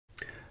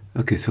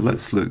Okay, so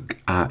let's look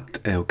at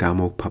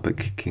ElGamal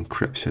public key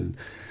encryption.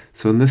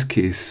 So in this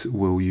case,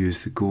 we'll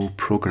use the Go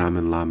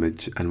programming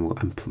language and we'll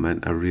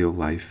implement a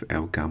real-life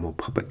ElGamal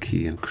public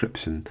key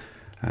encryption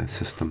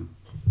system.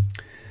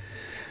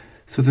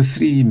 So the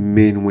three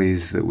main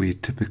ways that we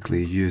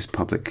typically use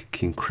public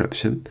key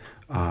encryption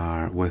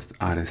are with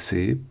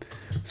RSA.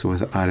 So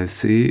with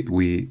RSA,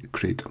 we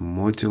create a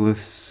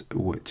modulus,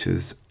 which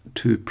is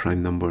two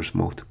prime numbers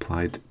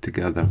multiplied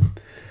together.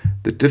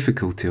 The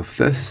difficulty of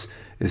this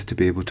is to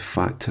be able to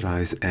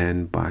factorize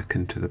n back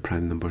into the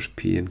prime numbers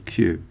p and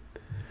q.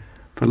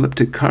 For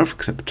elliptic curve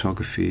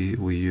cryptography,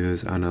 we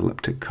use an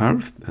elliptic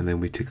curve, and then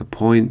we take a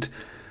point,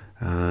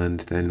 and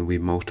then we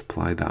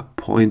multiply that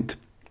point,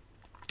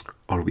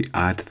 or we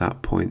add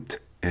that point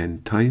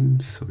n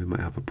times. So we might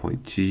have a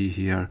point g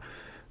here,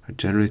 a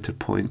generator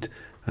point,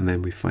 and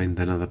then we find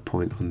another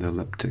point on the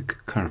elliptic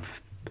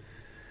curve.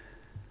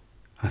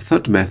 A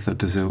third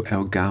method is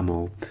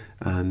ElGamal,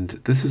 and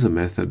this is a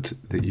method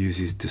that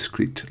uses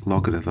discrete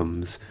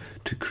logarithms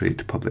to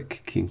create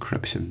public key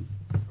encryption.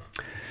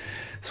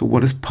 So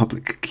what is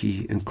public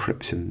key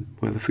encryption?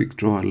 Well, if we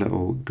draw a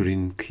little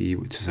green key,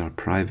 which is our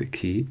private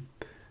key,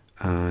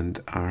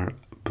 and our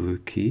blue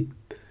key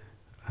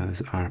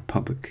as our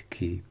public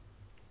key.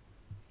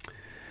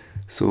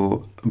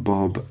 So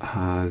Bob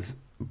has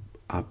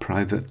a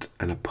private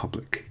and a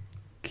public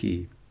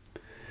key.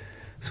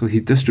 So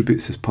he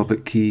distributes his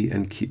public key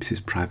and keeps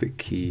his private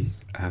key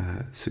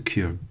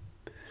secure.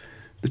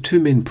 The two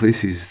main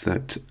places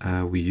that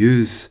we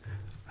use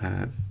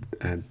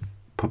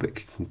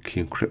public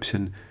key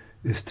encryption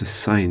is to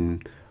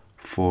sign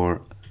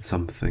for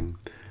something.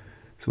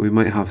 So we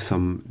might have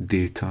some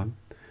data.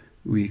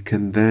 We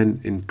can then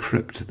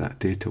encrypt that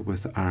data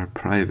with our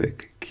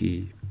private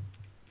key,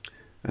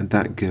 and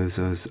that gives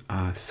us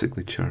a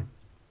signature.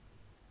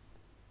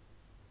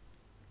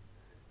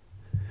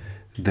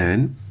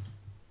 Then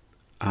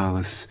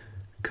Alice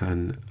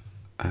can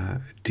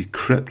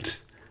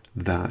decrypt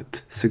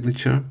that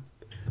signature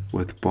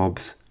with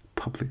Bob's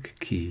public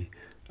key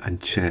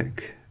and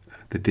check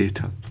the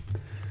data.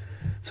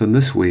 So in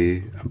this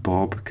way,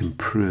 Bob can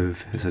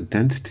prove his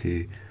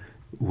identity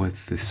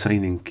with the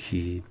signing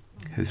key,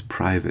 his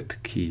private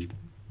key.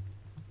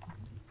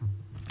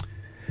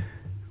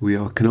 We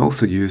can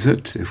also use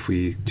it if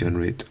we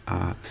generate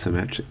a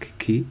symmetric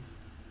key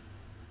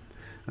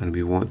and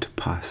we want to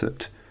pass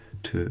it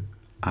to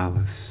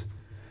Alice.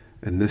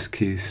 In this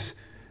case,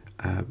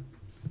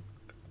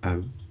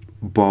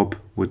 Bob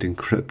would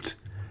encrypt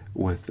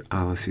with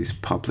Alice's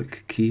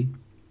public key,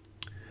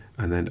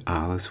 and then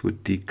Alice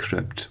would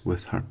decrypt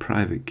with her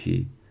private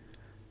key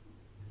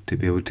to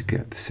be able to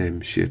get the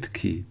same shared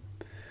key.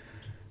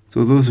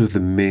 So those are the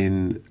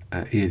main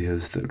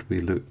areas that we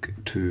look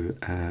to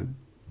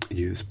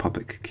use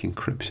public key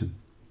encryption.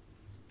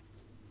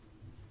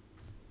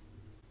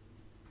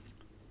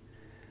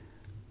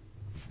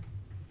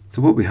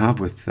 So what we have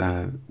with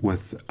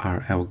our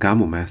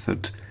ElGamal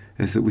method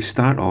is that we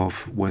start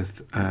off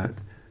with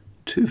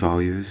two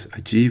values,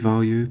 a G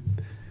value,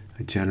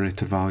 a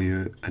generator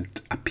value,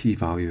 and a P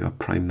value, a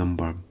prime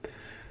number.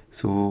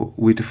 So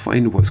we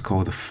define what's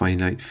called a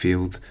finite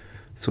field.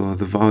 So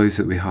the values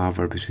that we have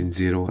are between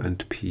 0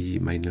 and P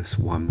minus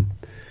 1.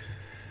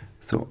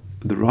 So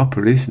the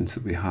operations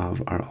that we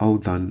have are all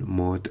done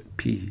mod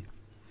P.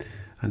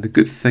 And the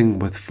good thing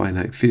with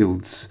finite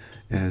fields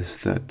is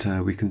that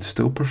we can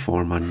still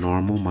perform our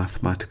normal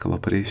mathematical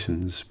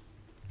operations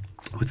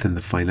within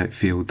the finite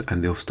field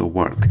and they'll still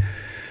work.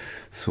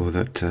 So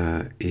that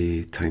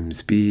A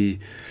times B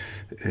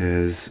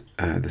is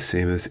the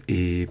same as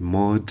A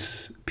mod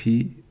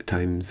P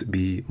times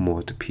B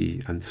mod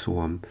P, and so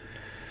on.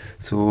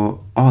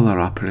 So all our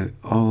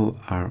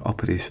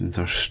operations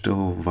are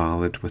still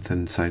valid within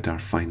inside our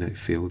finite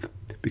field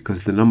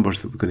because the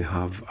numbers that we're going to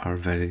have are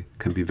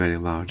can be very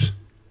large.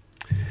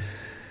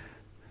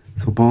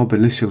 So Bob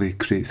initially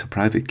creates a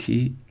private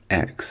key,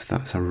 X,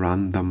 that's a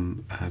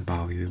random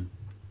value.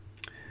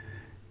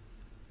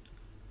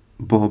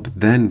 Bob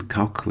then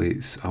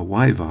calculates a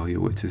Y value,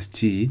 which is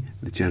G,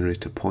 the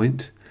generator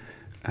point,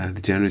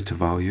 the generator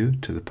value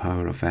to the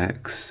power of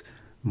X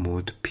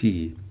mod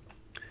P.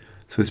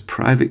 So his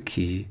private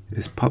key,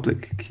 his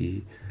public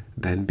key,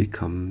 then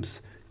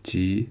becomes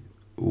G,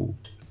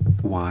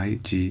 Y,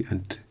 G,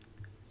 and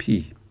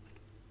P.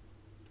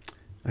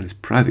 And his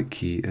private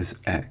key is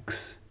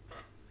X.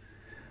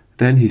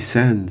 Then he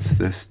sends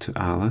this to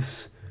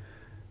Alice,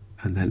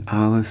 and then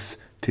Alice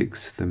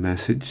takes the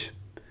message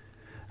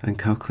and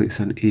calculates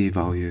an A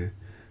value.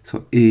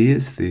 So A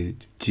is the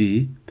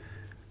G.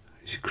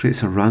 She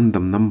creates a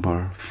random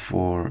number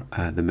for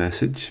the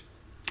message.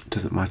 It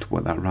doesn't matter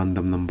what that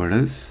random number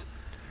is.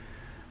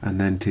 And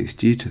then takes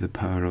G to the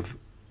power of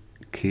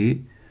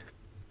K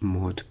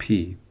mod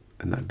P,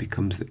 and that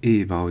becomes the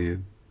A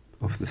value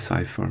of the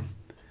cipher.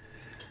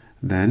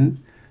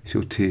 Then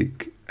she'll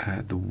take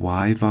the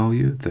Y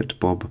value that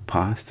Bob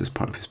passed as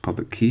part of his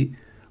public key,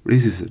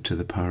 raises it to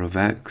the power of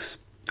X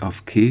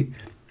of K,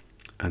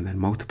 and then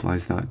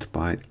multiplies that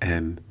by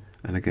M,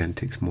 and again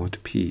takes mod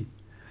P.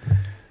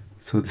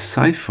 So the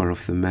cipher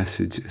of the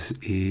message is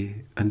A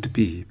and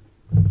B.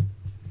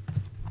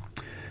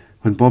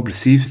 When Bob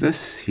receives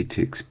this, he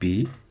takes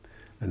B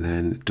and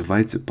then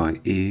divides it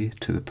by A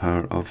to the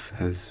power of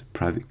his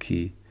private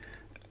key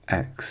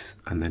X,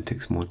 and then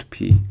takes mod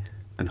P,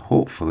 and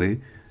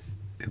hopefully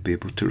he'll be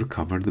able to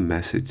recover the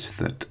message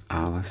that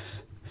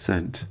Alice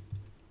sent.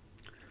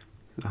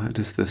 So how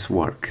does this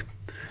work?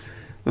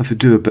 Well, if we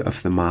do a bit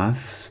of the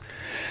maths,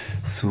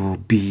 so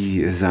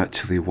B is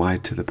actually y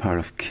to the power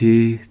of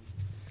k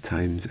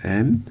times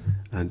m,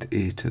 and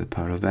a to the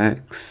power of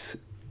x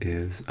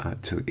is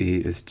actually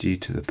a is g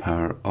to the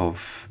power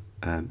of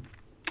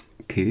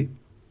k,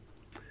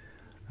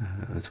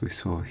 as we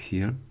saw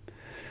here,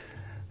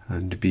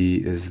 and b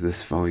is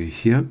this value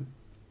here,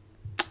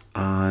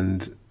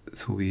 and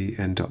so we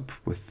end up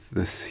with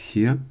this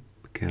here.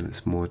 Again,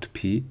 it's mod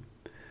p,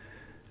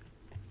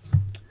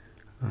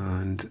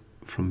 and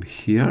from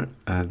here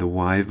the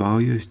y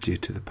value is g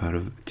to the power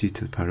of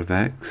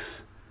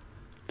x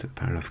to the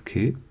power of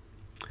k,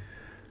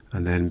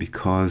 and then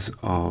because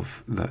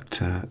of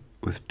that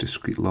with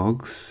discrete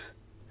logs,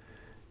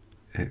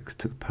 x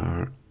to the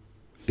power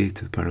a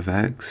to the power of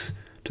x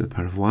to the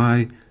power of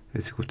y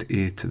is equal to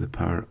a to the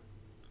power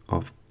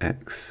of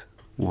x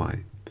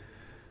y.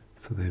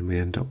 So then we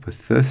end up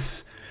with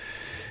this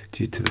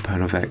g to the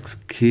power of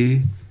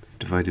xk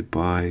divided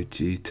by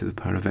g to the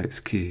power of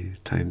xk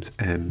times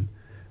m.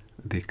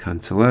 They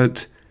cancel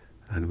out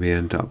and we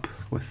end up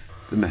with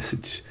the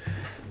message.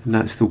 And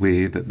that's the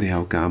way that the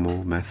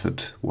ElGamal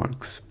method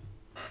works.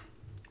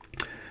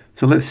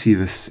 So let's see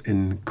this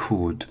in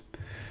code.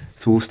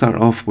 So we'll start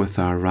off with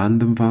our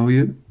random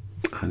value,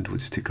 and we'll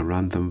just take a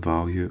random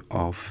value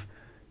of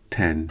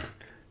 10 in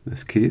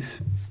this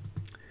case.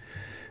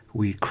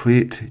 We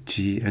create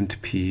G and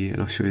P, and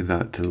I'll show you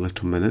that in a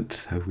little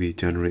minute, how we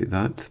generate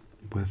that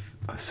with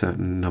a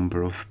certain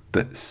number of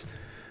bits.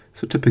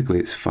 So typically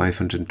it's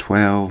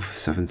 512,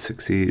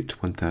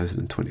 768,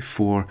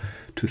 1024,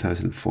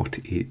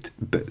 2048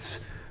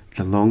 bits.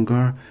 The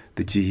longer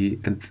the G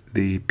and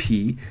the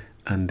P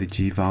and the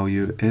G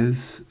value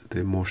is,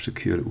 the more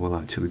secure it will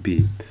actually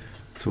be.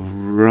 So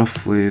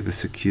roughly the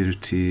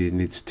security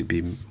needs to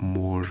be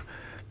more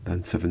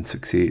than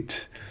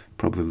 768,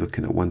 probably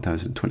looking at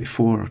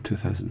 1024 or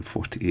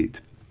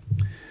 2048.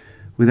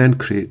 We then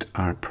create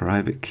our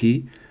private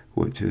key,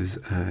 which is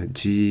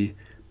G,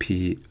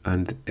 P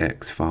and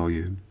X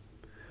value.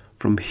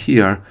 From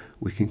here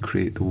we can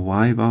create the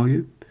Y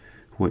value,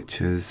 which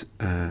is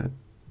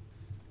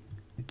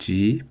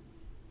G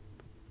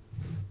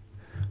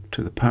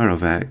to the power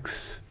of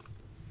X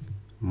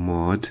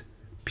mod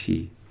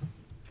P.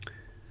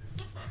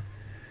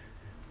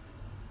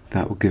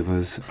 That will give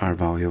us our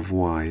value of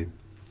Y.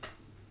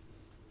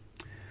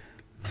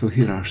 So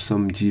here are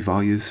some G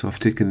values. So I've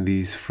taken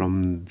these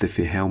from the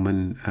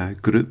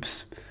Diffie-Hellman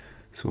groups.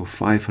 So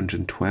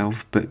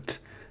 512-bit.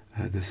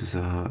 This is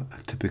a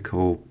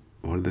typical,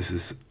 or this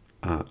is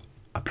a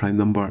prime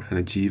number and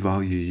a G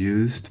value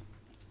used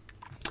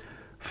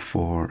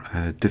for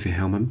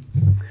Diffie-Hellman.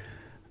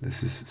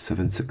 This is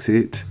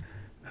 768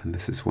 and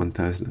this is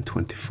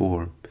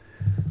 1024.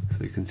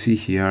 So you can see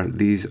here,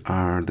 these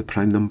are the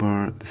prime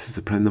number, this is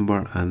the prime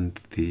number, and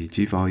the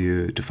G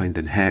value defined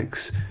in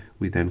hex,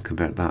 we then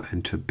convert that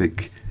into a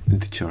big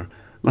integer.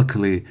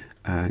 Luckily,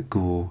 the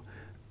Go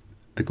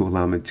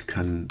language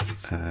can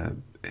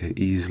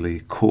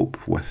easily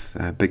cope with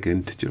big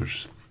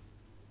integers.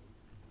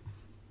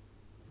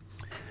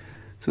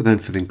 So then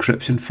for the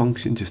encryption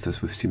function, just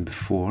as we've seen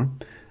before,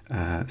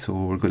 so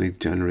we're going to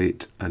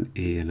generate an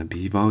A and a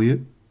B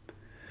value.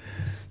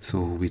 So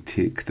we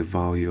take the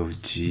value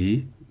of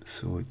G,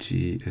 so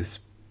G is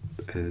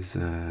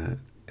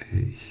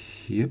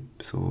here,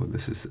 so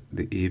this is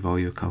the A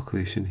value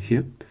calculation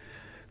here.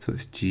 So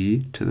it's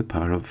G to the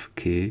power of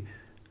K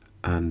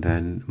and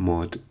then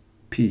mod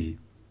P.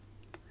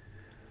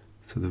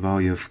 So the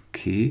value of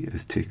K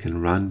is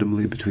taken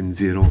randomly between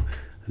 0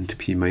 and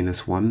P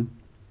minus 1.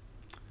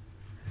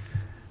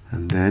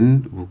 And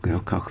then I'll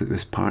calculate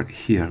this part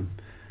here.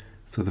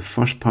 So the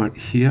first part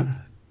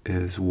here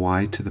is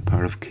Y to the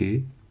power of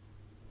K.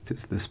 So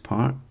it's this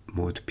part,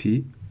 mod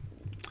P.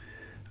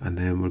 And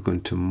then we're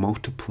going to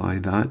multiply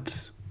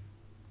that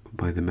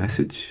by the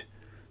message.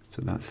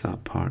 So that's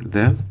that part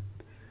there.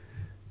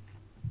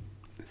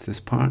 It's this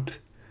part.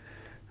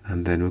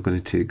 And then we're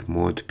going to take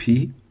mod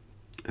P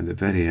at the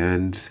very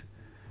end,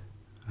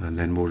 and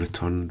then we'll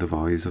return the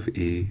values of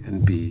A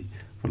and B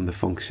from the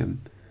function.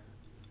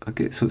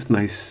 Okay, so it's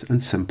nice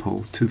and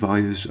simple. Two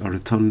values are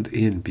returned,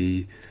 A and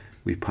B.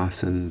 We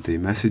pass in the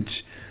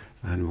message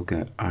and we'll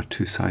get our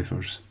two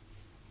ciphers.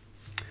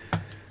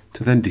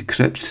 To then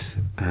decrypt,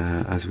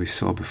 as we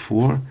saw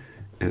before,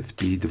 it's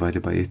B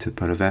divided by A to the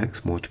power of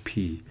X mod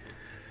P.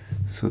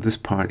 So this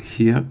part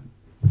here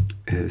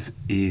is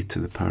A to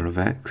the power of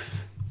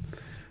X.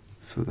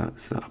 So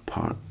that's that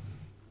part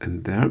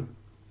in there,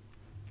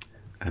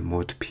 and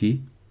mod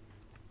P.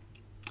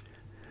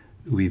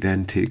 We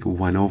then take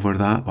 1 over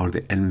that, or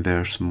the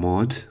inverse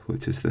mod,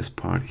 which is this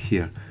part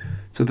here.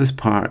 So this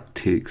part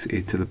takes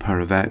A to the power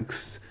of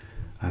X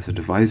as a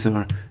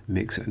divisor,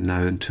 makes it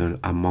now into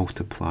a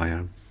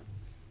multiplier.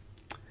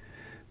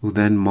 We'll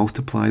then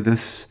multiply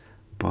this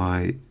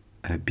by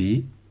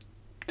b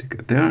to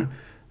get there,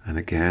 and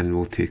again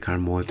we'll take our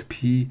mod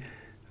p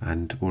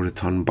and we'll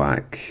return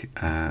back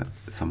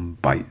some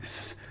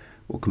bytes.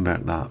 We'll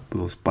convert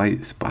those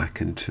bytes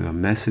back into a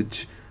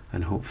message,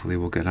 and hopefully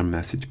we'll get our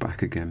message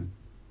back again.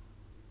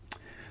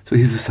 So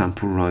here's a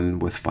sample run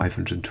with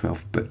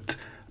 512-bit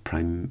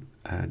prime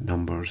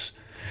numbers.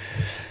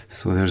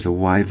 So there's the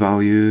y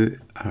value,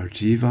 our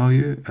g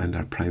value, and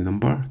our prime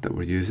number that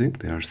we're using.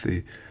 There's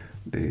the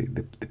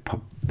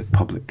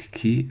public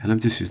key, and I'm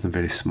just using a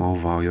very small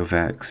value of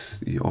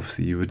x.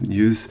 Obviously you wouldn't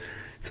use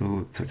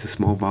such a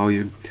small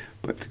value,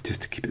 but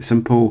just to keep it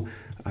simple,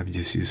 I've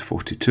just used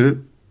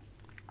 42,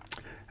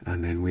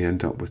 and then we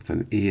end up with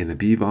an a and a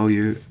b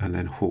value, and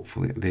then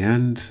hopefully at the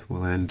end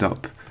we'll end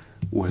up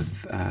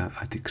with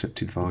a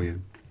decrypted value.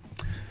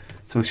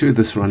 So I'll show you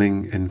this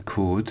running in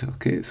code.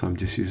 Okay, so I'm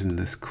just using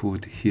this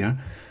code here.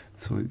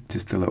 So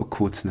just the little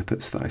code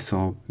snippets that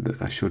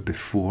I showed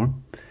before.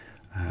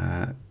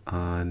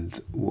 And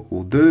what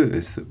we'll do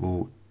is that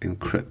we'll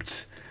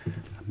encrypt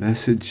a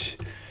message,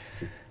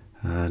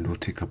 and we'll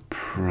take a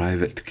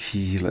private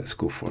key. Let's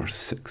go for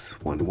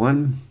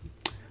 611.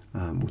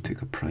 We'll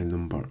take a prime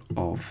number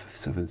of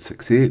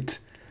 768,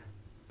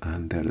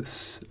 and there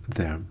it's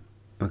there.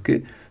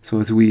 Okay, so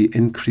as we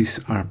increase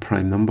our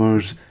prime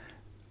numbers,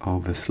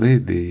 obviously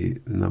the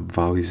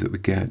values that we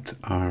get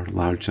are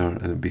larger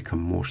and it become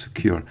more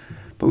secure.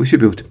 But we should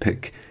be able to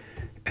pick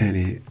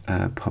any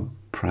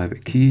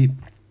private key,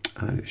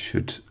 and it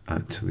should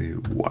actually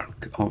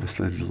work.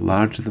 Obviously the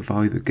larger the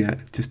value that we get,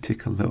 it just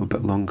take a little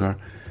bit longer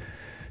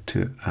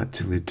to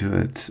actually do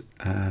it,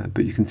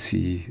 but you can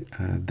see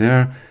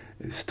there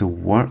it still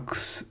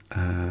works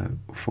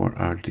for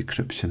our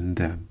decryption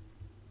there.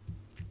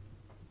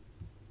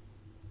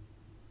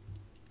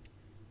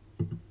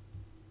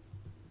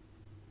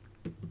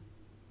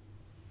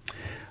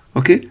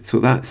 Okay, so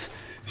that's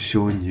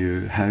showing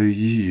you how you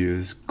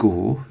use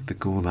Go, the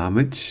Go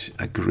language,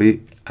 a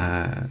great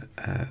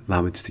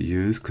language to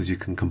use because you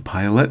can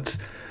compile it,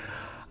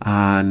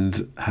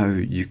 and how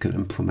you can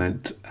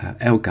implement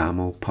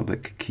ElGamal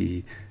public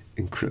key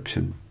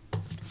encryption.